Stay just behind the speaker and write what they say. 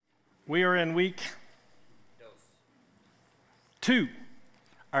We are in week 2.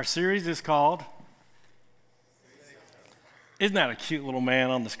 Our series is called, isn't that a cute little man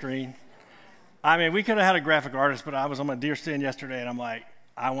on the screen? I mean, we could have had a graphic artist, but I was on my deer stand yesterday, and I'm like,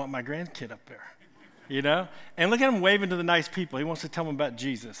 I want my grandkid up there, you know? And look at him waving to the nice people. He wants to tell them about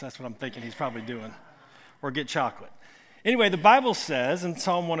Jesus. That's what I'm thinking he's probably doing. Or get chocolate. Anyway, the Bible says in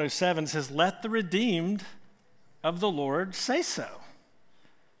Psalm 107, it says, let the redeemed of the Lord say so.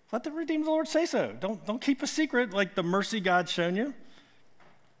 Let the redeemed of the Lord say so. Don't keep a secret like the mercy God's shown you.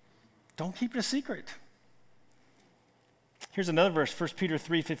 Don't keep it a secret. Here's another verse, 1 Peter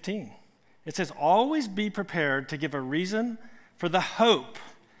 3:15. It says, always be prepared to give a reason for the hope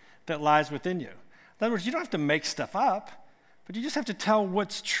that lies within you. In other words, you don't have to make stuff up, but you just have to tell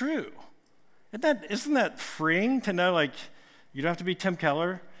what's true. Isn't that freeing to know, like, you don't have to be Tim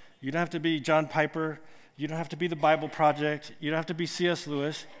Keller, you don't have to be John Piper, you don't have to be the Bible Project, you don't have to be C.S.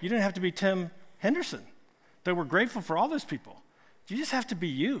 Lewis, you don't have to be Tim Henderson, though we're grateful for all those people. You just have to be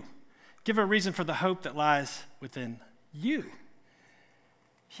you. Give a reason for the hope that lies within you.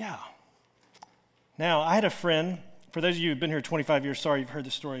 Yeah. Now, I had a friend, for those of you who've been here 25 years, sorry you've heard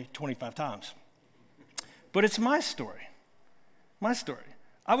this story 25 times. But it's my story. My story.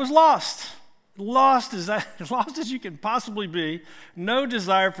 I was lost as you can possibly be. No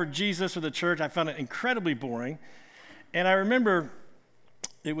desire for Jesus or the church. I found it incredibly boring. And I remember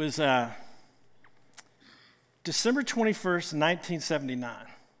it was December 21st, 1979.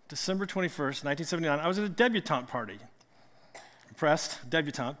 December 21st, 1979. I was at a debutante party. Impressed,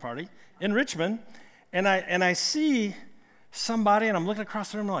 debutante party in Richmond. And I see somebody, and I'm looking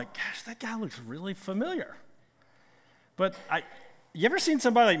across the room, and I'm like, gosh, that guy looks really familiar. But you ever seen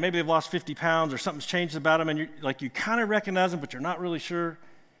somebody, like maybe they've lost 50 pounds or something's changed about them, and you kind of recognize them, but you're not really sure?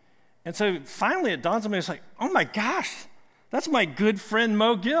 And so finally it dawns on me, it's like, oh my gosh, that's my good friend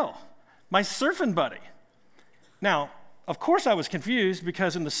Mo Gill, my surfing buddy. Now, of course I was confused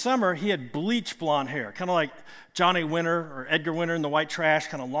because in the summer he had bleach blonde hair, kind of like Johnny Winter or Edgar Winter in The White Trash,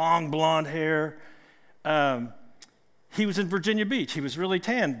 kind of long blonde hair. He was in Virginia Beach. He was really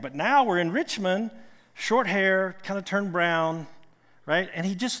tan. But now we're in Richmond, short hair, kind of turned brown, right? And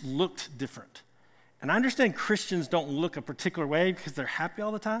he just looked different. And I understand Christians don't look a particular way because they're happy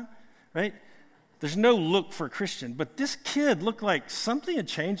all the time, right? There's no look for a Christian. But this kid looked like something had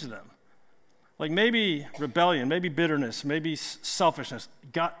changed them. Like maybe rebellion, maybe bitterness, maybe selfishness.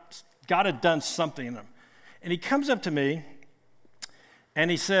 God had done something in him. And he comes up to me and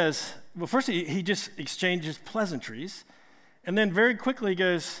he says, well, first he just exchanges pleasantries. And then very quickly he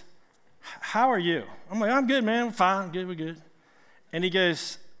goes, how are you? I'm like, I'm good, man. I'm fine. We're good. And he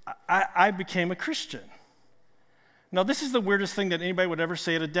goes, I became a Christian. Now, this is the weirdest thing that anybody would ever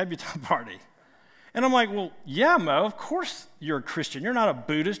say at a debutante party. And I'm like, well, yeah, Mo, of course you're a Christian. You're not a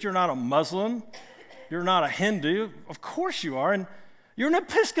Buddhist. You're not a Muslim. You're not a Hindu. Of course you are. And you're an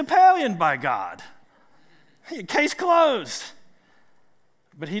Episcopalian, by God. Case closed.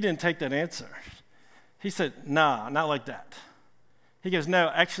 But he didn't take that answer. He said, nah, not like that. He goes,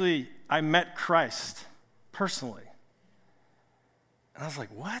 no, actually, I met Christ personally. And I was like,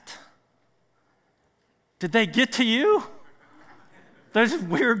 what? Did they get to you? Those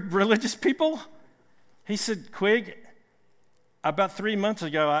weird religious people? He said, Quig, about 3 months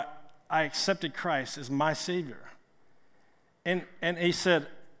ago, I accepted Christ as my Savior. And he said,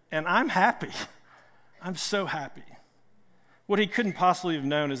 and I'm happy. I'm so happy. What he couldn't possibly have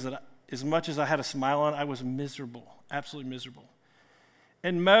known is that as much as I had a smile on, I was miserable, absolutely miserable.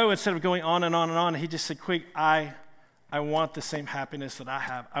 And Mo, instead of going on and on and on, he just said, Quig, I want the same happiness that I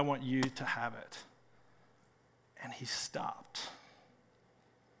have. I want you to have it. And he stopped.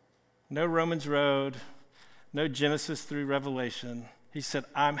 No Romans Road, no Genesis through Revelation. He said,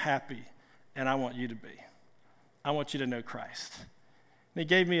 I'm happy, and I want you to be. I want you to know Christ. And he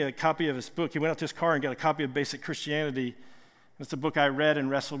gave me a copy of his book. He went out to his car and got a copy of Basic Christianity. It's a book I read and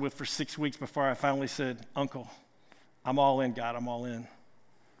wrestled with for 6 weeks before I finally said, Uncle, I'm all in, God, I'm all in.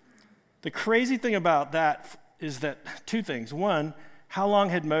 The crazy thing about that is that 2 things. One, how long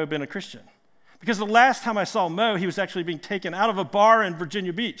had Mo been a Christian? Because the last time I saw Mo, he was actually being taken out of a bar in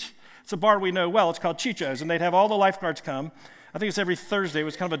Virginia Beach. It's a bar we know well. It's called Chicho's, and they'd have all the lifeguards come. I think it's every Thursday. It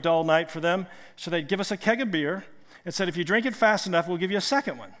was kind of a dull night for them. So they'd give us a keg of beer and said, if you drink it fast enough, we'll give you a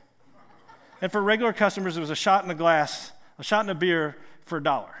second one. And for regular customers, it was a shot in a glass, a shot in a beer for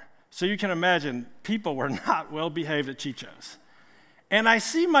 $1. So you can imagine people were not well behaved at Chicho's. And I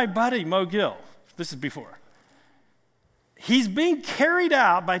see my buddy, Mo Gill. This is before. He's being carried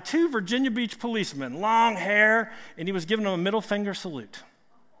out by 2 Virginia Beach policemen, long hair, and he was giving them a middle finger salute.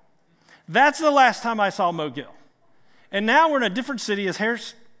 That's the last time I saw Mo Gill. And now we're in a different city. His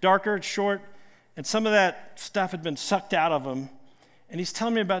hair's darker, it's short, and some of that stuff had been sucked out of him, and he's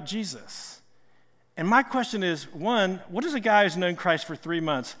telling me about Jesus. And my question is, one, what is a guy who's known Christ for 3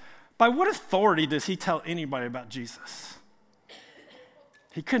 months, by what authority does he tell anybody about Jesus?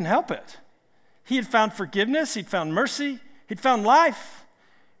 He couldn't help it. He had found forgiveness, he'd found mercy, he'd found life,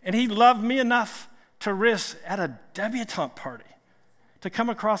 and he loved me enough to risk at a debutante party to come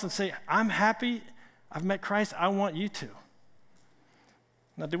across and say, I'm happy, I've met Christ, I want you to.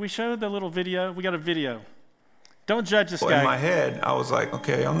 Now, did we show the little video? We got a video. Don't judge this guy. In my head, I was like,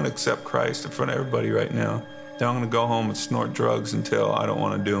 okay, I'm going to accept Christ in front of everybody right now. Then I'm going to go home and snort drugs until I don't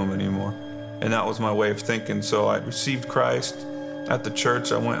want to do them anymore. And that was my way of thinking. So I received Christ at the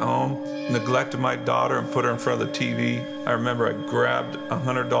church. I went home, neglected my daughter and put her in front of the TV. I remember I grabbed a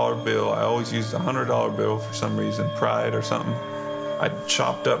 $100 bill. I always used a $100 bill for some reason, pride or something. I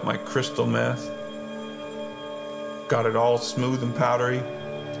chopped up my crystal meth, got it all smooth and powdery,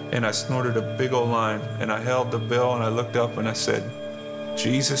 and I snorted a big old line, and I held the bill and I looked up and I said,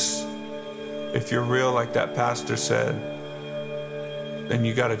 Jesus, if you're real like that pastor said, then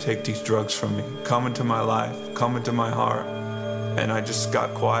you got to take these drugs from me. Come into my life, come into my heart. And I just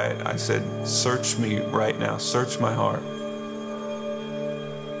got quiet. I said, search me right now, search my heart.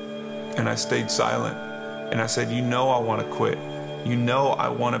 And I stayed silent. And I said, you know I want to quit. You know I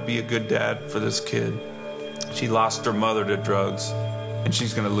want to be a good dad for this kid. She lost her mother to drugs. And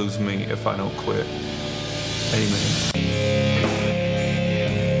she's going to lose me if I don't quit. Amen.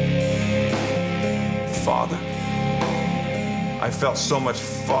 Father, I felt so much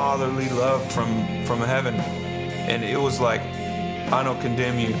fatherly love from heaven. And it was like, I don't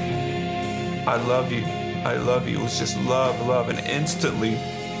condemn you. I love you. I love you. It was just love, love. And instantly,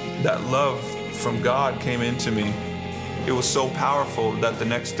 that love from God came into me. It was so powerful that the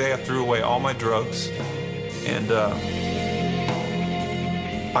next day I threw away all my drugs. And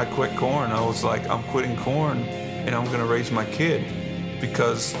I quit corn. I was like, I'm quitting corn and I'm going to raise my kid,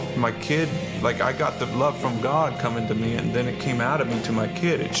 because my kid, like, I got the love from God coming to me, and then it came out of me to my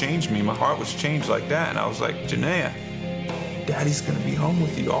kid. It changed me. My heart was changed like that. And I was like, Janaea, Daddy's going to be home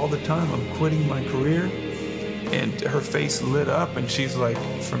with you all the time. I'm quitting my career. And her face lit up and she's like,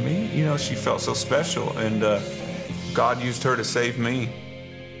 for me? You know, she felt so special. And God used her to save me,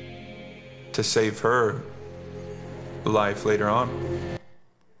 to save her life later on.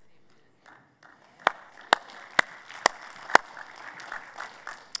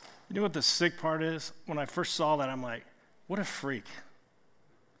 You know what the sick part is? When I first saw that, I'm like, what a freak.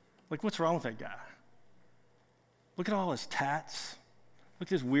 Like, what's wrong with that guy? Look at all his tats. Look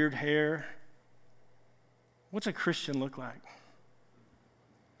at his weird hair. What's a Christian look like?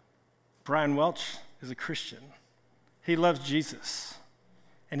 Brian Welch is a Christian. He loves Jesus,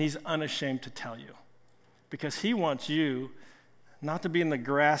 and he's unashamed to tell you, because he wants you not to be in the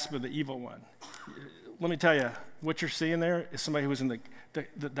grasp of the evil one. Let me tell you, what you're seeing there is somebody who was in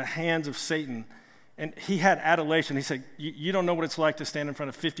the hands of Satan, and he had adulation. He said, you don't know what it's like to stand in front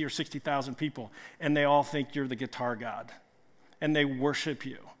of 50 or 60,000 people, and they all think you're the guitar god, and they worship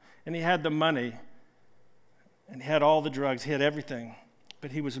you. And he had the money, and he had all the drugs, he had everything,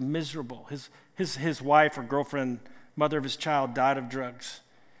 but he was miserable. His wife or girlfriend, mother of his child, died of drugs.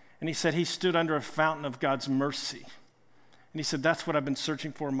 And he said he stood under a fountain of God's mercy. And he said, that's what I've been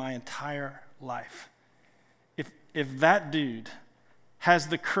searching for my entire life. If that dude has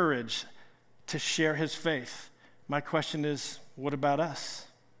the courage to share his faith, my question is, what about us?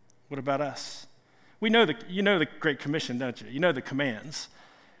 What about us? You know the Great Commission, don't you? You know the commands.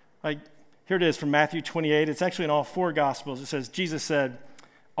 Like, here it is from Matthew 28. It's actually in all four Gospels. It says, Jesus said,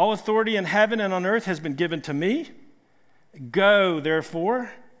 all authority in heaven and on earth has been given to me. Go,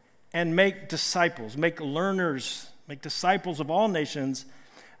 therefore, and make disciples, make learners, make disciples of all nations.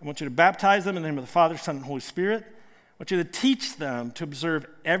 I want you to baptize them in the name of the Father, Son, and Holy Spirit. I want you to teach them to observe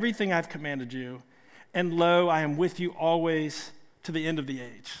everything I've commanded you. And lo, I am with you always to the end of the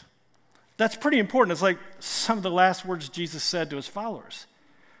age. That's pretty important. It's like some of the last words Jesus said to his followers.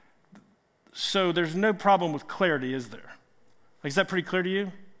 So there's no problem with clarity, is there? Like, is that pretty clear to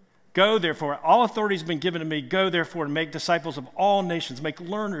you? Go, therefore, all authority has been given to me. Go, therefore, and make disciples of all nations. Make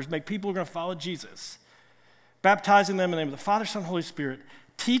learners, make people who are going to follow Jesus. Baptizing them in the name of the Father, Son, and Holy Spirit.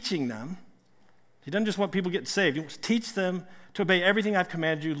 Teaching them. He doesn't just want people getting saved. He wants to teach them to obey everything I've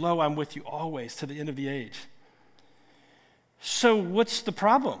commanded you. Lo, I'm with you always to the end of the age. So what's the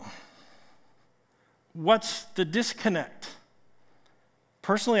problem? What's the disconnect?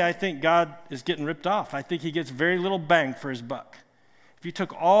 Personally, I think God is getting ripped off. I think he gets very little bang for his buck. If you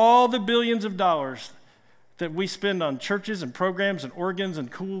took all the billions of dollars that we spend on churches and programs and organs and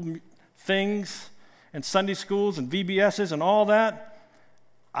cool things and Sunday schools and VBSs and all that,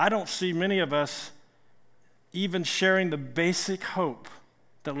 I don't see many of us even sharing the basic hope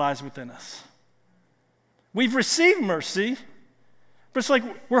that lies within us. We've received mercy, but it's like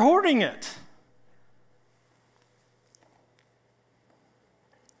we're hoarding it.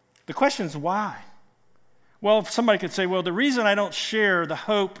 The question is why? Well, somebody could say, well, the reason I don't share the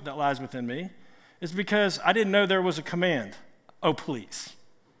hope that lies within me is because I didn't know there was a command. Oh, please.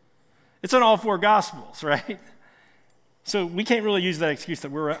 It's in all four Gospels, right? So we can't really use that excuse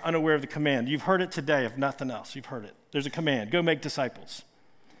that we're unaware of the command. You've heard it today, if nothing else. You've heard it. There's a command. Go make disciples.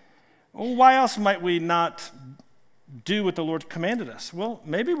 Well, why else might we not do what the Lord commanded us? Well,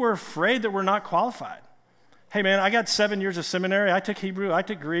 maybe we're afraid that we're not qualified. Hey, man, I got 7 years of seminary. I took Hebrew, I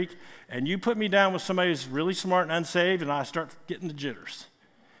took Greek, and you put me down with somebody who's really smart and unsaved, and I start getting the jitters.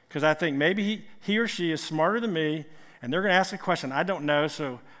 Because I think maybe he or she is smarter than me, and they're going to ask a question I don't know,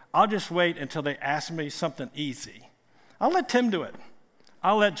 so I'll just wait until they ask me something easy. I'll let Tim do it.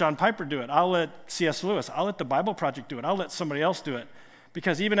 I'll let John Piper do it. I'll let C.S. Lewis. I'll let the Bible Project do it. I'll let somebody else do it.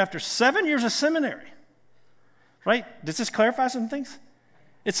 Because even after 7 years of seminary, right? Does this clarify some things?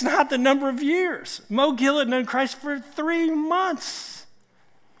 It's not the number of years. Mo Gill had known Christ for 3 months.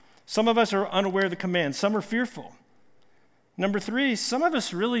 Some of us are unaware of the command. Some are fearful. Number 3, some of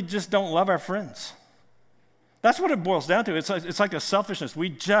us really just don't love our friends. That's what it boils down to. It's like a selfishness. We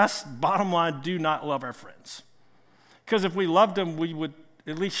just, bottom line, do not love our friends. Because if we loved them, we would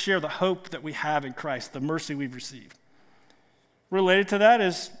at least share the hope that we have in Christ, the mercy we've received. Related to that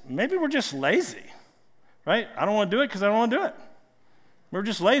is maybe we're just lazy, right? I don't want to do it because I don't want to do it. We're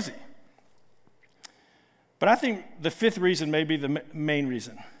just lazy. But I think the 5th reason may be the main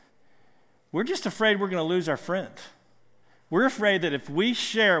reason. We're just afraid we're going to lose our friend. We're afraid that if we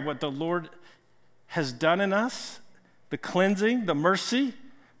share what the Lord has done in us, the cleansing, the mercy,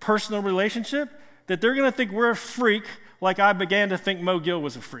 personal relationship, that they're going to think we're a freak like I began to think Mo Gill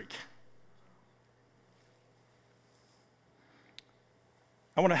was a freak.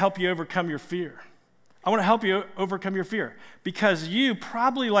 I want to help you overcome your fear. I want to help you overcome your fear because you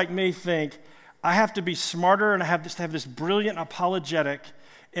probably, like me, think I have to be smarter and I have to have this brilliant apologetic,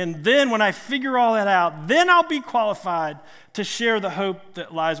 and then when I figure all that out, then I'll be qualified to share the hope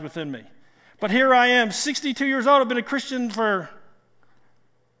that lies within me. But here I am, 62 years old. I've been a Christian for,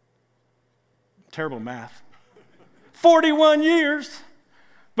 terrible math, 41 years.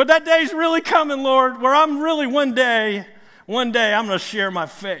 But that day's really coming, Lord, where I'm really one day I'm going to share my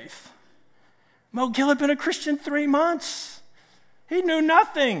faith. Mo Gill had been a Christian 3 months. He knew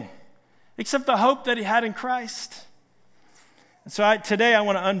nothing except the hope that he had in Christ. And so today I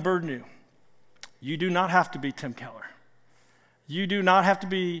want to unburden you. You do not have to be Tim Keller. You do not have to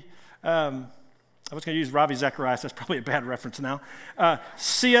be, I was going to use Ravi Zacharias. That's probably a bad reference now.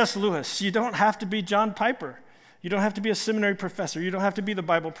 C.S. Lewis. You don't have to be John Piper. You don't have to be a seminary professor. You don't have to be the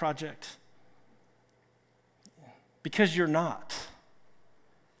Bible Project. Because you're not.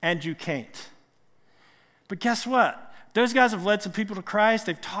 And you can't. But guess what? Those guys have led some people to Christ.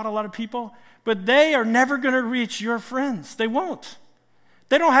 They've taught a lot of people. But they are never going to reach your friends. They won't.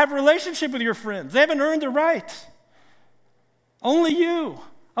 They don't have a relationship with your friends. They haven't earned the right. Only you.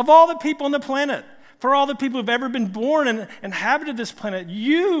 Of all the people on the planet, for all the people who've ever been born and inhabited this planet,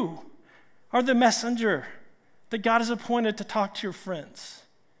 you are the messenger that God has appointed to talk to your friends.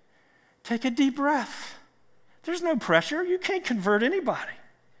 Take a deep breath. There's no pressure. You can't convert anybody.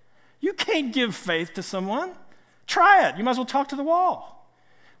 You can't give faith to someone. Try it. You might as well talk to the wall.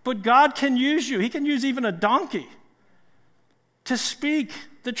 But God can use you. He can use even a donkey to speak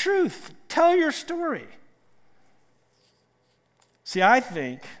the truth. Tell your story. See, I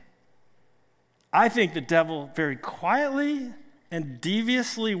think the devil very quietly and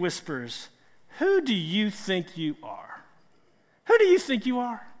deviously whispers, who do you think you are? Who do you think you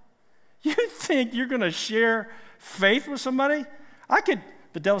are? You think you're going to share faith with somebody?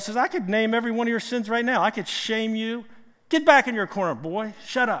 The devil says, I could name every one of your sins right now. I could shame you. Get back in your corner, boy.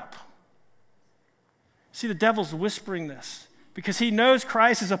 Shut up. See, the devil's whispering this because he knows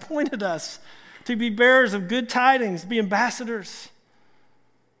Christ has appointed us to be bearers of good tidings, to be ambassadors.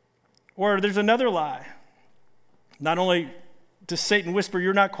 Or there's another lie. Not only does Satan whisper,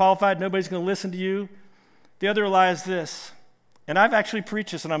 you're not qualified, nobody's going to listen to you. The other lie is this, and I've actually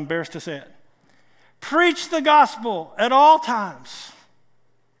preached this and I'm embarrassed to say it. Preach the gospel at all times.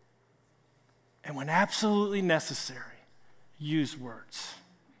 And when absolutely necessary, use words.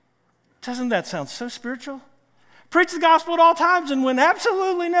 Doesn't that sound so spiritual? Preach the gospel at all times, and when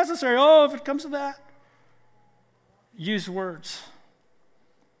absolutely necessary, if it comes to that, use words.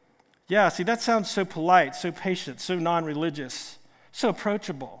 Yeah, see, that sounds so polite, so patient, so non-religious, so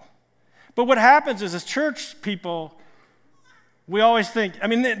approachable. But what happens is as church people, We always think,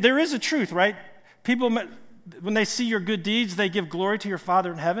 there is a truth, right? People, when they see your good deeds, they give glory to your Father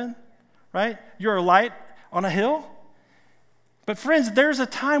in heaven, right? You're a light on a hill. But friends, there's a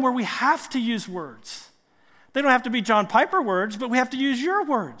time where we have to use words. They don't have to be John Piper words, but we have to use your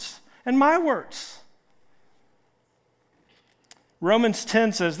words and my words. Romans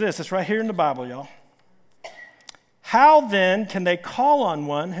 10 says this. It's right here in the Bible, y'all. How then can they call on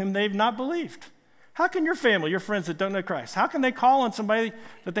one whom they've not believed? How can your family, your friends that don't know Christ, how can they call on somebody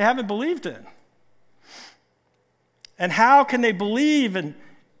that they haven't believed in? And how can they believe in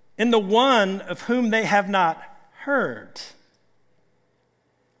the one of whom they have not heard?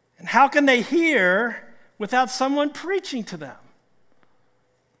 And how can they hear without someone preaching to them?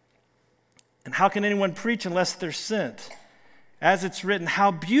 And how can anyone preach unless they're sent? As it's written,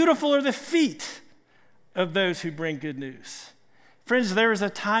 how beautiful are the feet of those who bring good news. Friends, there is a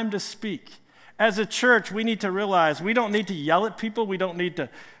time to speak. As a church, we need to realize we don't need to yell at people. We don't need to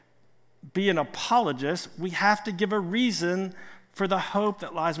be an apologist. We have to give a reason for the hope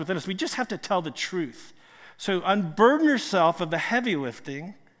that lies within us. We just have to tell the truth. So unburden yourself of the heavy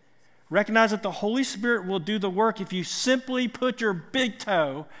lifting. Recognize that the Holy Spirit will do the work if you simply put your big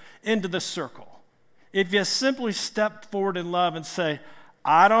toe into the circle. If you simply step forward in love and say,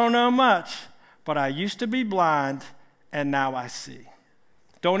 I don't know much, but I used to be blind and now I see.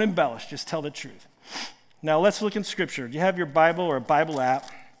 Don't embellish, just tell the truth. Now let's look in Scripture. Do you have your Bible or a Bible app?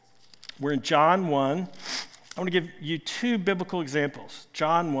 We're in John 1. I want to give you two biblical examples.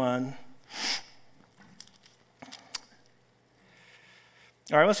 John 1.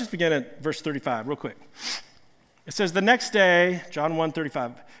 All right, let's just begin at verse 35 real quick. It says, the next day, John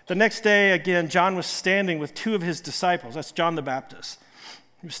 1:35, the next day, again, John was standing with two of his disciples. That's John the Baptist.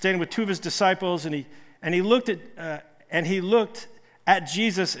 He was standing with two of his disciples, and he looked at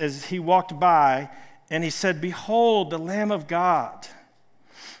Jesus as he walked by, and he said, behold, the Lamb of God.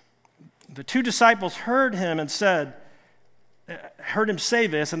 The two disciples heard him say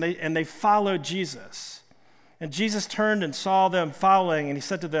this, and they followed Jesus. And Jesus turned and saw them following, and he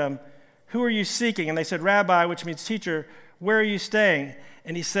said to them, who are you seeking? And they said, Rabbi, which means teacher, where are you staying?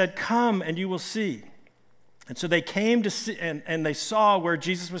 And he said, come and you will see. And so they came to see, and they saw where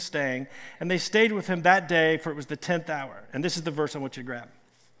Jesus was staying, and they stayed with him that day, for it was the 10th hour. And this is the verse I want you to grab.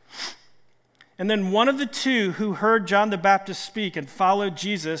 And then one of the two who heard John the Baptist speak and followed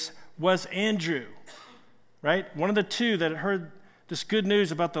Jesus was Andrew, right? One of the two that heard this good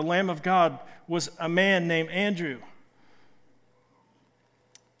news about the Lamb of God was a man named Andrew.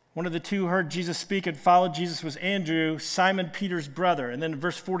 One of the two who heard Jesus speak and followed Jesus was Andrew, Simon Peter's brother. And then in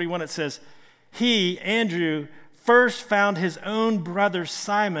verse 41 it says, he, Andrew, first found his own brother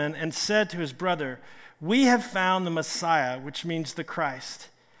Simon and said to his brother, we have found the Messiah, which means the Christ.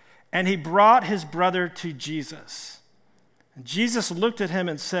 And he brought his brother to Jesus. And Jesus looked at him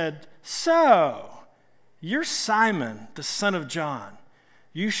and said, so, you're Simon, the son of John.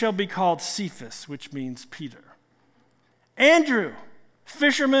 You shall be called Cephas, which means Peter. Andrew,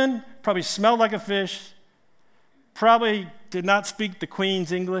 fisherman, probably smelled like a fish, probably did not speak the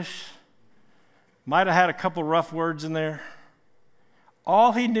Queen's English, might have had a couple rough words in there.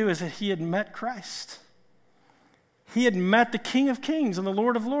 All he knew is that he had met Christ. He had met the King of Kings and the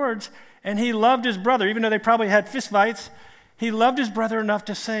Lord of Lords, and he loved his brother. Even though they probably had fistfights, he loved his brother enough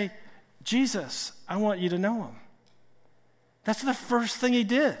to say, Jesus, I want you to know him. That's the first thing he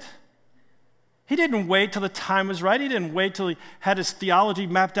did. He didn't wait till the time was right. He didn't wait till he had his theology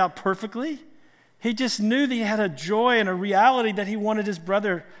mapped out perfectly. He just knew that he had a joy and a reality that he wanted his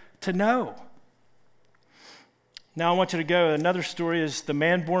brother to know. Now I want you to go. Another story is the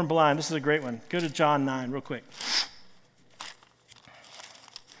man born blind. This is a great one. Go to John 9 real quick.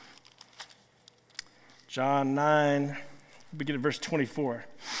 John 9, begin at verse 24.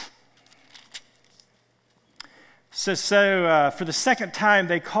 It says, so for the second time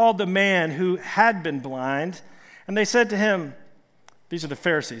they called the man who had been blind, and they said to him, these are the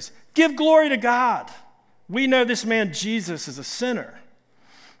Pharisees, give glory to God. We know this man Jesus is a sinner.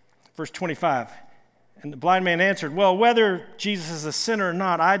 Verse 25. And the blind man answered, well, whether Jesus is a sinner or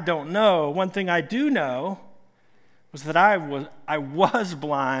not, I don't know. One thing I do know was that I was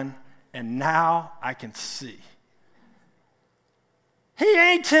blind, and now I can see. He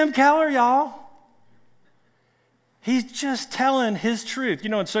ain't Tim Keller, y'all. He's just telling his truth.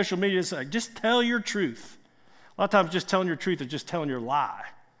 You know, in social media, it's like, just tell your truth. A lot of times just telling your truth is just telling your lie.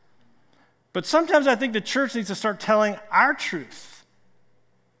 But sometimes I think the church needs to start telling our truth.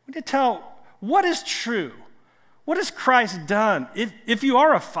 We need to tell what is true. What has Christ done? If you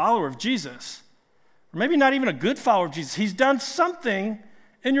are a follower of Jesus, or maybe not even a good follower of Jesus, he's done something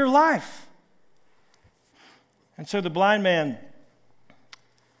in your life. And so the blind man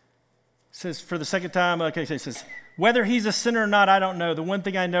says for the second time, okay, so he says, whether he's a sinner or not, I don't know. The one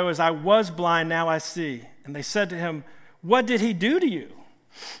thing I know is I was blind, now I see. And they said to him, what did he do to you?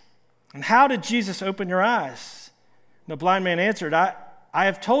 And how did Jesus open your eyes? And the blind man answered, I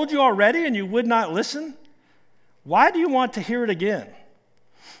have told you already and you would not listen. Why do you want to hear it again?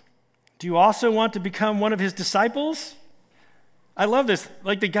 Do you also want to become one of his disciples? I love this.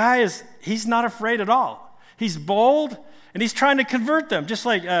 Like the guy he's not afraid at all. He's bold and he's trying to convert them, just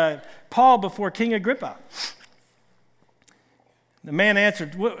like Paul before King Agrippa. The man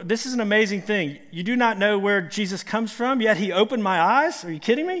answered, this is an amazing thing. You do not know where Jesus comes from, yet he opened my eyes? Are you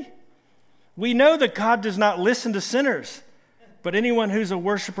kidding me? We know that God does not listen to sinners, but anyone who's a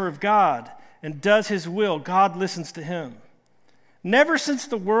worshiper of God and does his will, God listens to him. Never since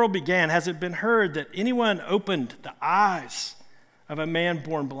the world began has it been heard that anyone opened the eyes of a man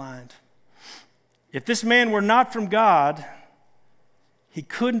born blind. If this man were not from God, he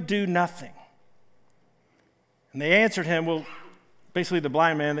couldn't do nothing. And they answered him, well, basically the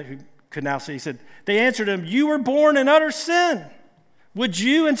blind man who could now see, he said, they answered him, you were born in utter sin. Would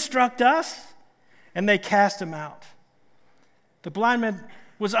you instruct us? And they cast him out. The blind man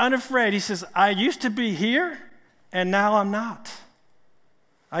was unafraid. He says, I used to be here, and now I'm not.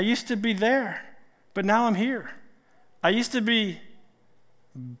 I used to be there, but now I'm here. I used to be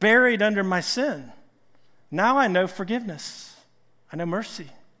buried under my sin. Now I know forgiveness. I know mercy.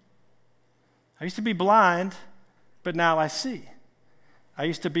 I used to be blind, but now I see. I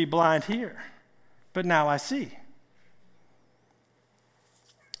used to be blind here, but now I see.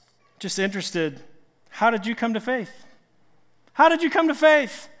 Just interested, how did you come to faith? How did you come to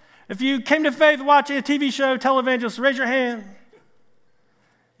faith? If you came to faith watching a TV show, televangelist, raise your hand.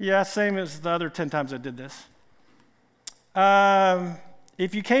 Yeah, same as the other 10 times I did this.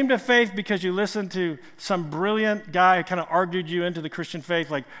 If you came to faith because you listened to some brilliant guy who kind of argued you into the Christian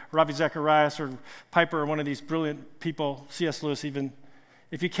faith, like Ravi Zacharias or Piper or one of these brilliant people, C.S. Lewis even,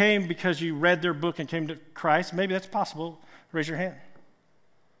 if you came because you read their book and came to Christ, maybe that's possible. Raise your hand.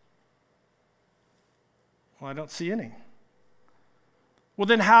 Well, I don't see any. Well,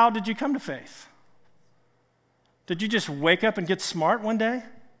 then how did you come to faith? Did you just wake up and get smart one day?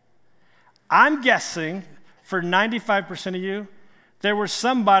 I'm guessing for 95% of you, there was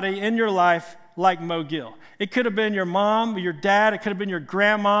somebody in your life like Mo Gill. It could have been your mom, your dad, it could have been your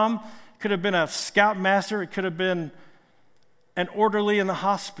grandmom, it could have been a scoutmaster, it could have been an orderly in the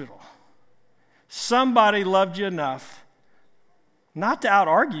hospital. Somebody loved you enough not to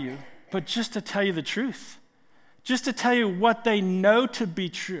out-argue you, but just to tell you the truth. Just to tell you what they know to be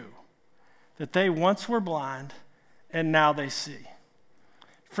true, that they once were blind and now they see.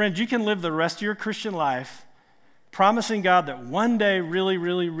 Friends, you can live the rest of your Christian life promising God that one day, really,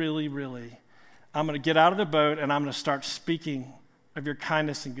 really, really, really, I'm going to get out of the boat and I'm going to start speaking of your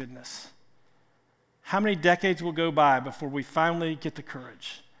kindness and goodness. How many decades will go by before we finally get the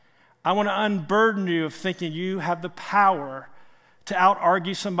courage? I want to unburden you of thinking you have the power to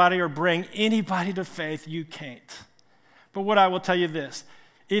out-argue somebody or bring anybody to faith. You can't. But what I will tell you this,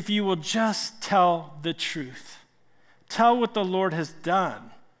 if you will just tell the truth, tell what the Lord has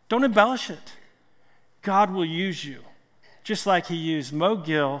done, don't embellish it, God will use you, just like he used Mo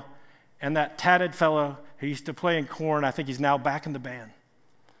Gill and that tatted fellow who used to play in Korn. I think he's now back in the band.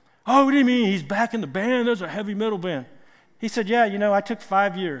 Oh, what do you mean he's back in the band? There's a heavy metal band. He said, yeah, I took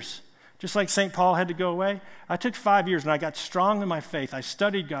 5 years. Just like St. Paul had to go away, I took 5 years and I got strong in my faith. I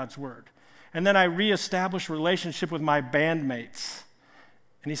studied God's word. And then I reestablished relationship with my bandmates.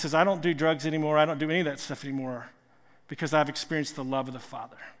 And he says, I don't do drugs anymore. I don't do any of that stuff anymore because I've experienced the love of the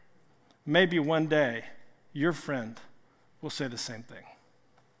Father. Maybe one day your friend will say the same thing.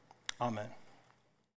 Amen.